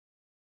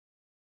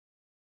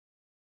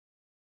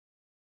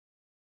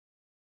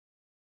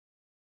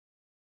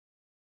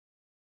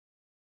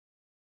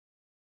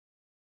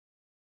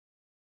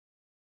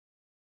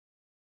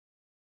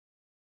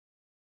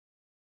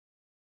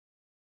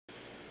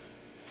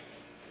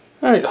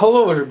Alright,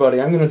 hello everybody.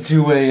 I'm going to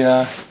do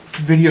a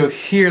video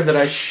here that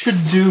I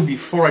should do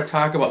before I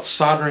talk about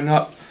soldering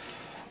up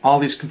all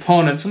these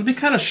components. It'll be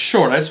kind of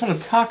short. I just want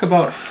to talk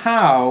about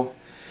how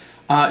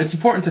it's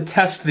important to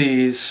test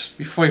these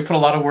before you put a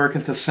lot of work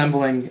into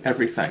assembling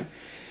everything.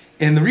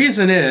 And the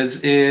reason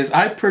is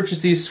I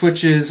purchased these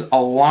switches a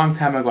long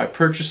time ago. I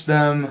purchased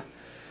them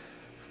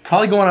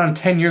probably going on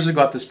 10 years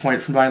ago at this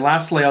point from my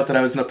last layout that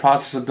I was in the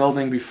process of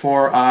building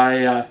before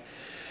I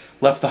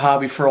left the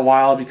hobby for a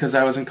while because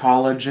I was in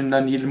college and I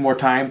needed more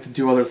time to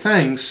do other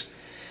things.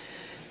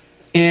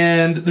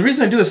 And the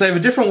reason I do this, I have a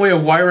different way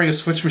of wiring a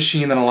switch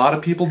machine than a lot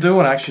of people do,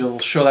 and actually I'll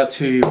show that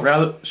to you.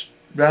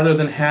 Rather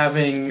than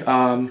having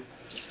a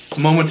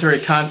momentary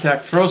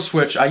contact throw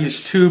switch, I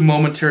use two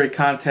momentary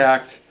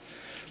contact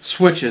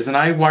switches. And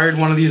I wired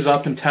one of these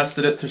up and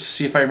tested it to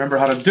see if I remember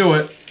how to do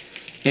it.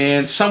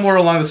 And somewhere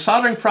along the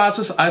soldering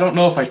process, I don't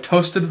know if I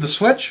toasted the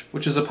switch,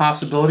 which is a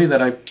possibility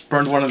that I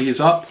burned one of these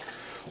up,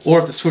 or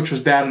if the switch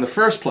was bad in the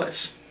first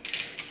place.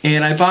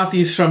 And I bought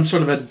these from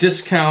sort of a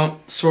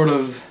discount sort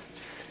of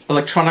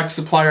electronic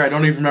supplier. I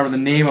don't even remember the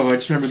name of it. I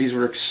just remember these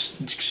were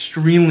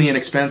extremely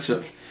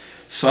inexpensive.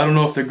 So I don't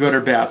know if they're good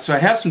or bad. So I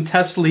have some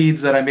test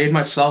leads that I made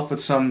myself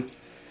with some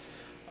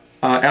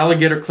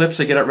alligator clips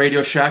I get at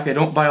Radio Shack. I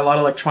don't buy a lot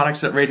of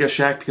electronics at Radio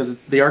Shack because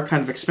they are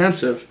kind of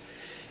expensive.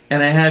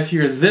 And I have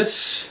here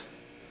this,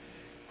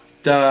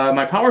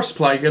 my power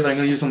supply here that I'm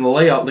going to use on the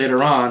layout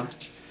later on.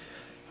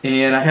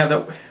 And I have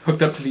that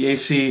hooked up to the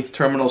AC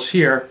terminals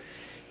here,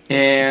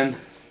 and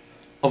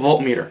a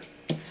voltmeter.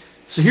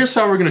 So here's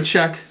how we're going to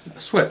check a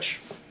switch.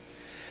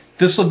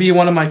 This will be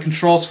one of my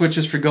control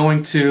switches for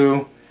going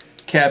to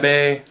cab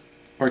A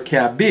or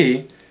cab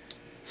B.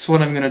 So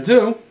what I'm going to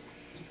do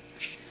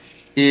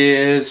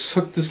is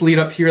hook this lead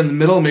up here in the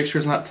middle, make sure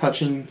it's not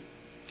touching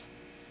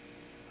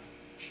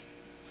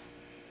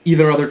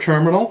either other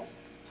terminal.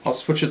 I'll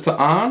switch it to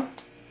on.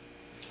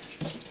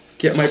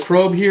 Get my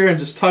probe here and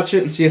just touch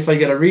it and see if I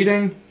get a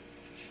reading.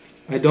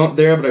 I don't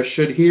there, but I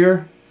should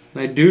here.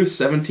 And I do,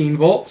 17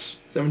 volts,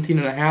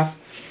 17.5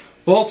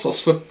 volts. I'll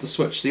flip the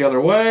switch the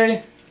other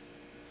way.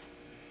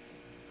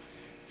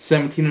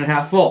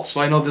 17.5 volts.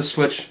 So I know this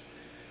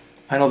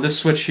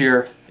switch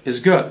here is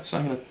good. So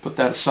I'm going to put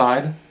that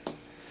aside.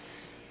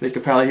 Make a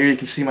palette here. You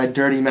can see my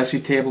dirty,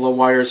 messy table of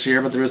wires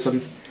here, but there is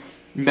a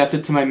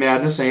method to my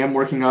madness. I am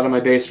working out of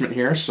my basement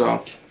here,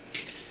 so.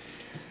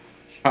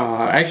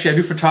 Actually, I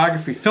do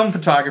photography, film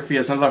photography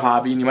as another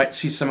hobby, and you might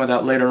see some of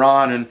that later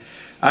on. And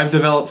I've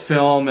developed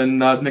film and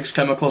mixed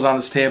chemicals on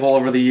this table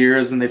over the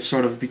years, and they've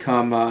sort of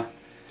become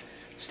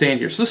stained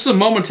here. So this is a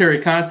momentary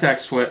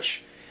contact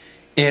switch,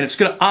 and it's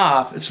going to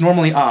off. It's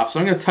normally off. So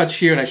I'm going to touch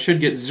here, and I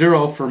should get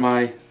 0 for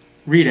my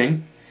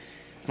reading.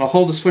 And I'll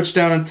hold the switch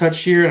down and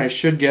touch here, and I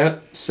should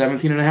get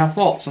 17.5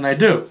 volts, and I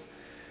do.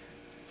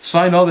 So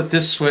I know that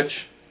this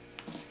switch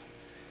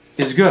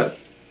is good.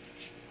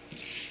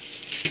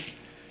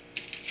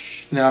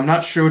 Now, I'm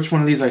not sure which one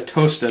of these I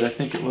toasted. I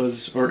think it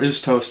was, or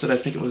is toasted. I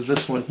think it was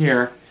this one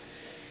here.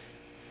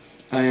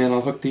 And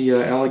I'll hook the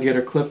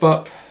alligator clip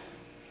up.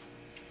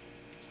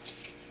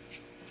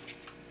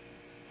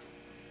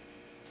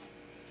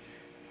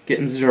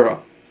 Getting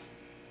 0.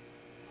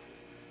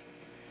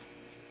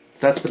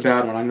 That's the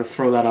bad one. I'm going to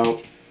throw that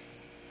out.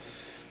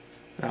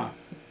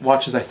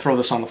 Watch as I throw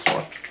this on the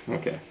floor.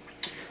 Okay.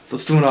 So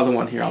let's do another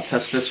one here. I'll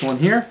test this one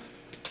here.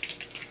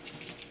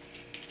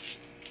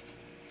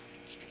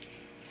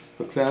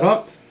 Hook that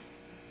up.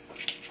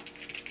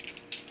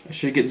 I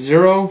should get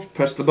 0.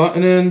 Press the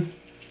button in.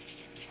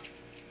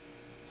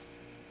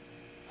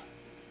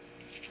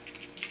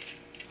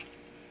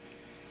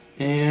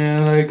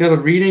 And I got a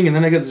reading, and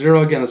then I got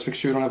 0 again. Let's make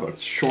sure we don't have a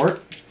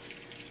short.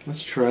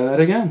 Let's try that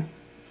again.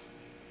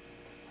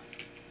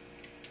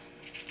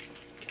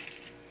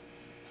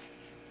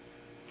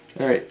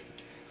 Alright.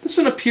 This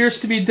one appears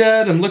to be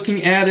dead. I'm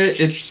looking at it.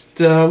 It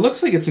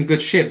looks like it's in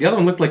good shape. The other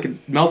one looked like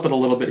it melted a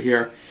little bit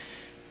here.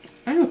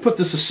 I'm going to put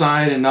this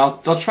aside, and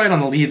I'll try it on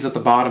the leads at the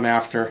bottom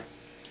after.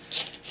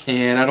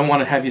 And I don't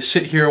want to have you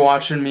sit here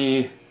watching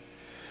me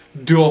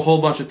do a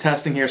whole bunch of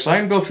testing here. So I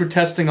can go through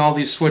testing all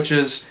these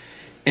switches,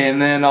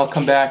 and then I'll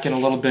come back in a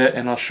little bit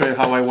and I'll show you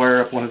how I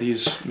wire up one of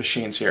these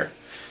machines here,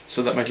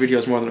 so that my video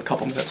is more than a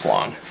couple minutes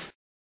long.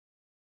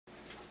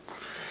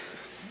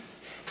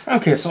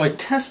 Okay, so I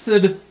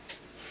tested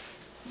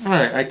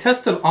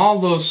all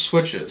those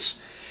switches,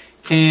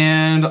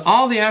 and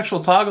all the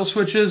actual toggle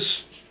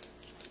switches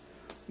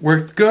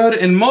worked good,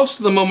 and most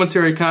of the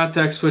momentary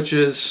contact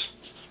switches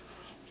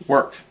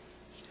worked.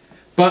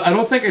 But I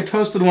don't think I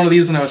toasted one of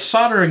these when I was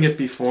soldering it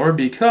before,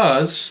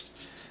 because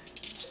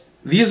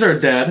these are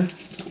dead,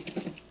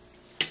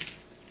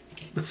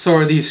 but so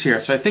are these here.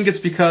 So I think it's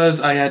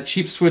because I had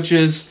cheap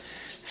switches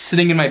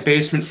sitting in my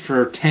basement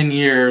for 10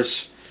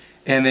 years,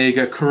 and they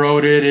got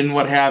corroded and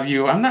what have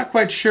you. I'm not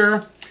quite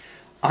sure.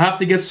 I'll have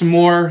to get some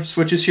more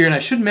switches here, and I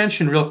should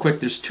mention real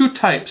quick, there's two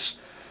types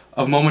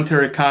of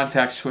momentary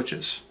contact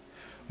switches.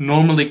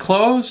 Normally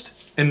closed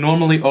and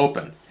normally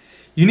open.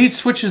 You need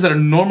switches that are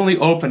normally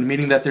open,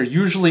 meaning that they're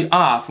usually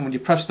off, and when you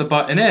press the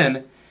button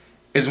in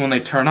is when they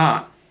turn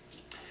on.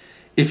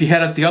 If you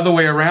had it the other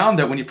way around,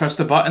 that when you press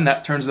the button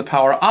that turns the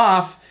power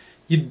off,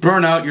 you'd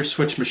burn out your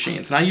switch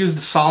machines. And I used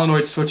the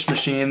solenoid switch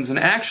machines, and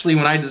actually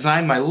when I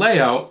designed my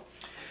layout,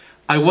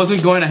 I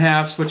wasn't going to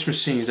have switch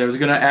machines. I was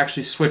going to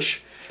actually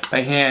switch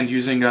by hand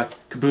using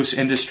Caboose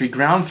Industry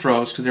ground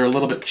throws because they're a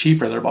little bit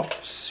cheaper. They're about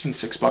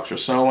 $6 or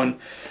so, and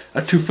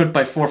a 2-foot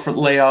by 4-foot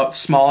layout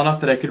small enough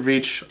that I could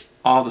reach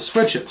all the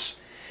switches.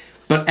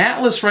 But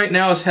Atlas right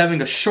now is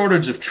having a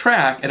shortage of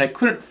track, and I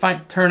couldn't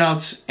find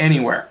turnouts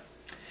anywhere.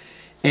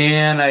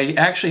 And I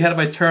actually had to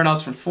buy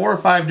turnouts from 4 or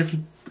 5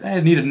 different. I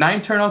needed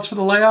 9 turnouts for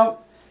the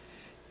layout,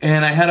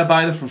 and I had to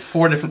buy them from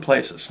 4 different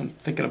places. I'm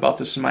thinking about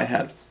this in my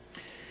head.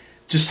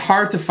 Just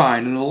hard to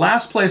find. And the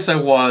last place I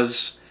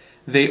was,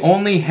 they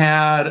only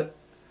had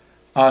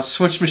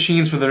switch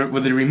machines with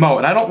the remote.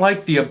 And I don't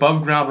like the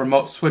above ground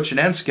remote switch and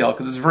N scale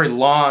because it's very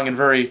long and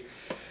very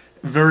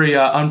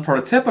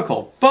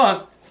unprototypical.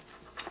 But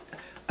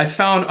I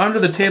found under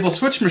the table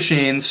switch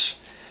machines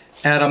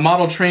at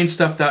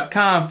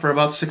modeltrainstuff.com for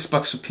about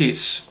 $6 a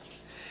piece.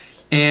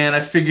 And I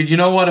figured, you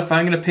know what, if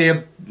I'm going to pay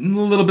a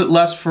little bit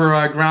less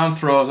for ground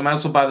throws, I might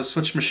as well buy the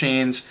switch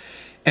machines.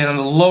 And on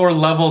the lower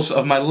levels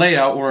of my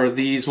layout where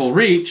these will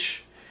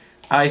reach,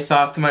 I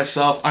thought to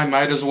myself, I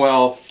might as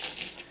well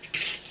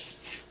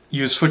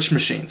use switch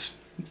machines.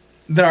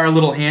 They are a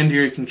little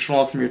handier, you can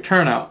control from your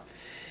turnout.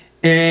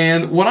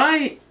 And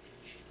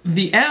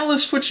the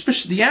Atlas switch,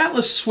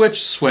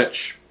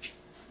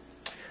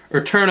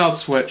 or turnout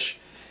switch,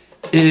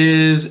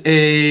 is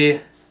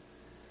a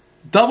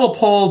double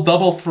pole,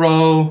 double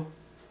throw,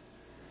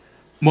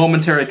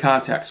 momentary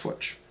contact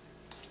switch.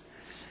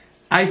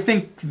 I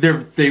think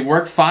they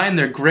work fine,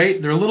 they're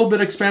great, they're a little bit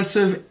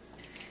expensive,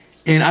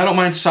 and I don't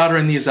mind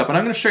soldering these up. And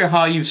I'm going to show you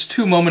how I use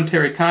 2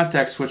 momentary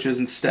contact switches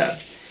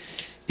instead.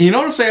 And you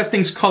notice I have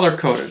things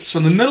color-coded. So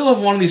in the middle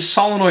of one of these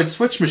solenoid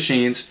switch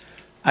machines,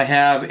 I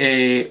have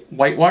a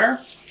white wire,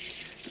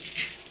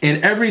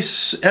 and every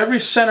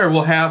center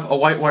will have a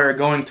white wire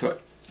going to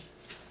it.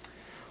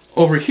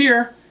 Over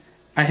here,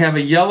 I have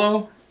a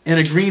yellow and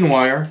a green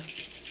wire,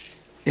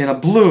 and a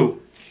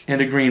blue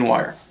and a green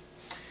wire.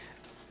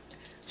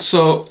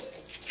 So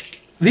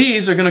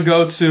these are going to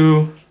go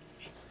to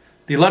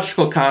the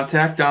electrical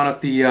contact down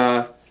at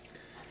the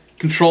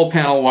control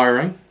panel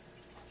wiring,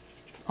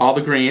 all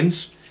the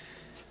greens,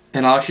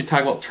 and I'll actually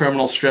talk about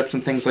terminal strips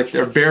and things like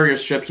that, or barrier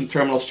strips and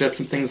terminal strips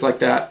and things like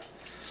that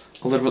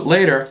a little bit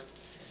later.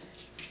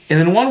 And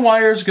then one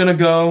wire is going to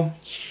go,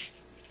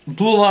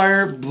 blue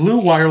wire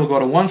will go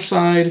to one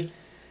side,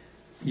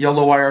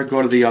 yellow wire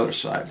go to the other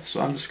side.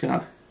 So I'm just going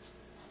to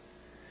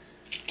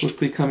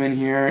quickly come in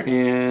here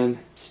and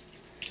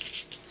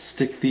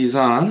stick these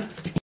on.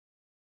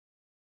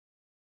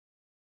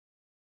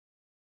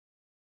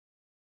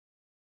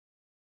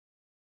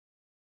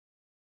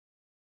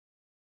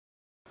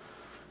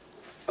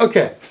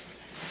 Okay,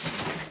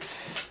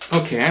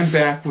 I'm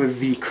back with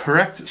the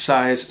correct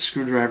size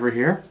screwdriver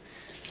here.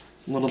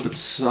 A little bit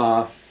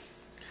smaller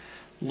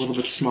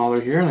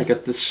here, and I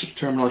got this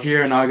terminal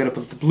here, and now I got to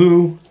put the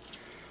blue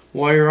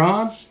wire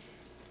on.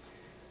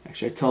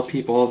 Actually, I tell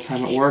people all the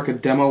time at work, a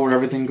demo where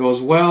everything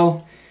goes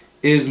well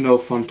is no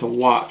fun to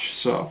watch.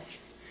 So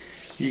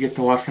you get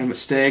to watch my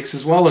mistakes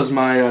as well as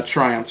my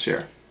triumphs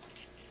here.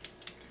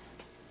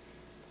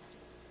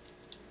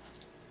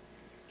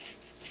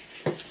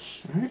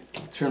 Alright,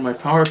 turn my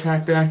power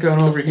pack back on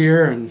over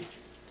here and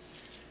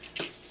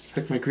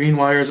hook my green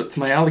wires up to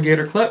my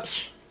alligator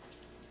clips.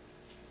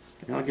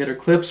 Alligator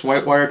clips,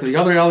 white wire to the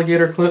other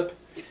alligator clip.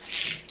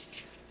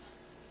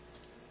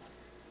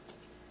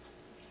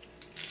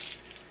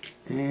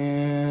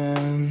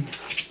 And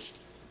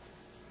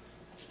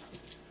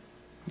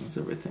how's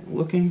everything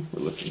looking?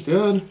 We're looking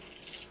good.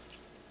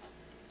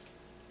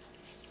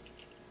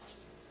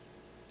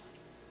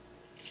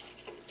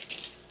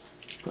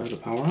 Got the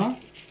power on.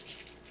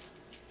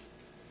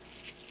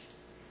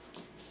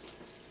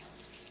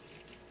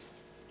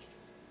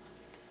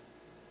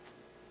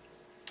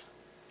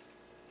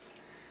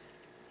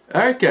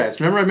 Alright guys,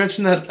 remember I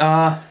mentioned that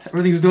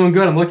everything's doing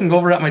good. I'm looking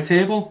over at my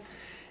table,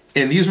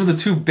 and these were the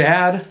 2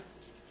 bad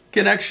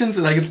connections,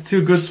 and I get the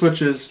 2 good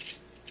switches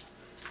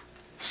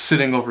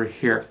sitting over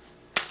here.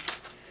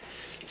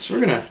 So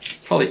we're going to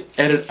probably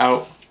edit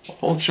out a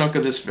whole chunk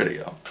of this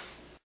video.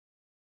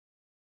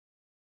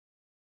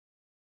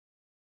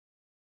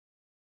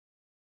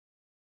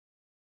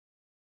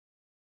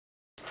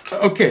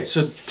 Okay,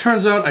 so it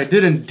turns out I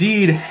did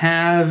indeed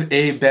have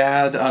a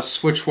bad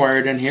switch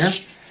wired in here.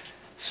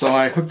 So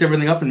I hooked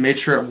everything up and made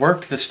sure it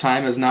worked this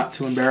time as not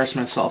to embarrass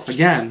myself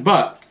again.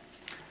 But,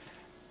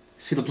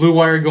 see the blue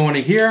wire going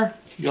to here,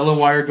 yellow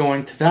wire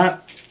going to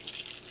that,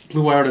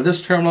 blue wire to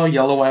this terminal,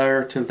 yellow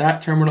wire to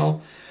that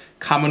terminal,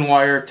 common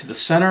wire to the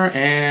center,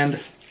 and...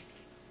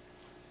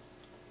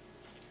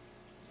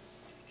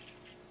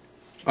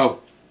 oh,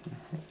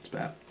 it's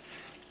bad.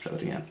 Try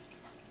that again.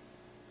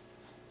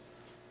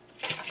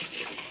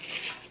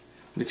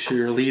 Make sure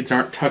your leads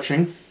aren't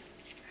touching.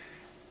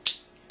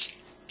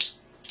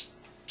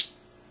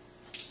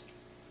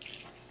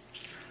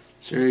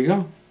 So there you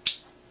go.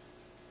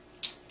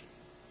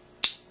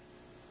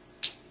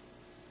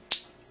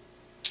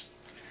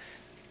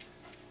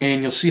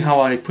 And you'll see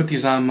how I put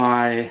these on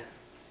my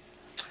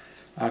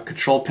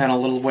control panel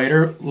a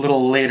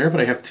little later, but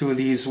I have two of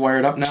these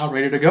wired up now,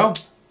 ready to go.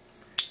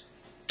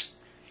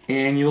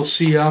 And you'll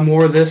see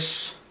more of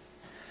this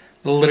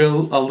a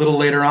little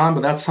later on,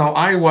 but that's how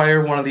I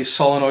wire one of these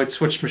solenoid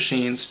switch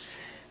machines.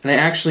 And I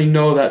actually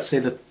know that, say,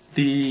 that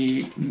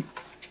the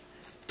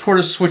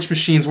tortoise switch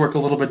machines work a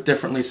little bit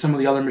differently. Some of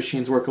the other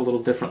machines work a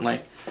little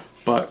differently.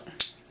 But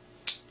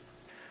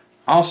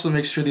also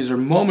make sure these are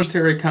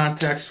momentary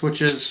contact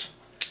switches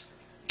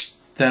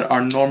that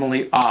are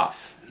normally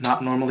off,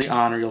 not normally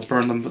on, or you'll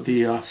burn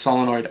the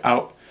solenoid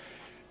out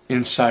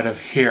inside of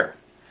here.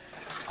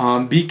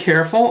 Be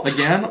careful.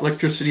 Again,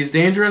 electricity is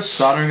dangerous,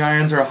 soldering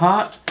irons are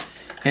hot,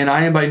 and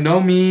I am by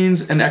no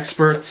means an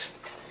expert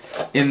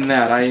in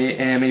that. I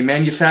am a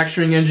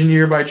manufacturing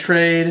engineer by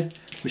trade,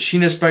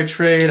 machinist by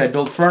trade. I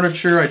build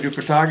furniture, I do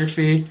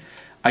photography.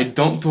 I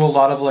don't do a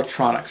lot of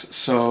electronics,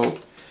 so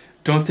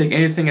don't take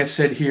anything I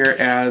said here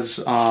as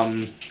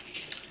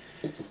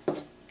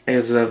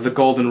the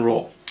golden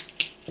rule.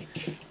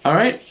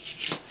 Alright,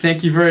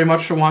 thank you very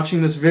much for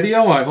watching this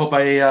video. I hope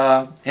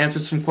I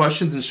answered some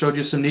questions and showed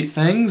you some neat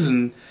things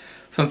and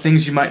some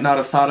things you might not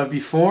have thought of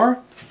before.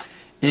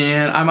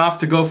 And I'm off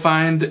to go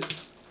find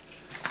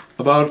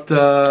about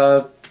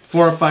 4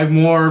 or 5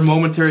 more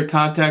momentary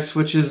contact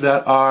switches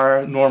that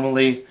are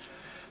normally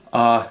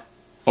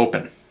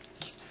open.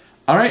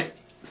 Alright,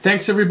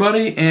 thanks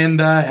everybody, and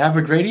have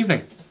a great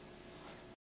evening.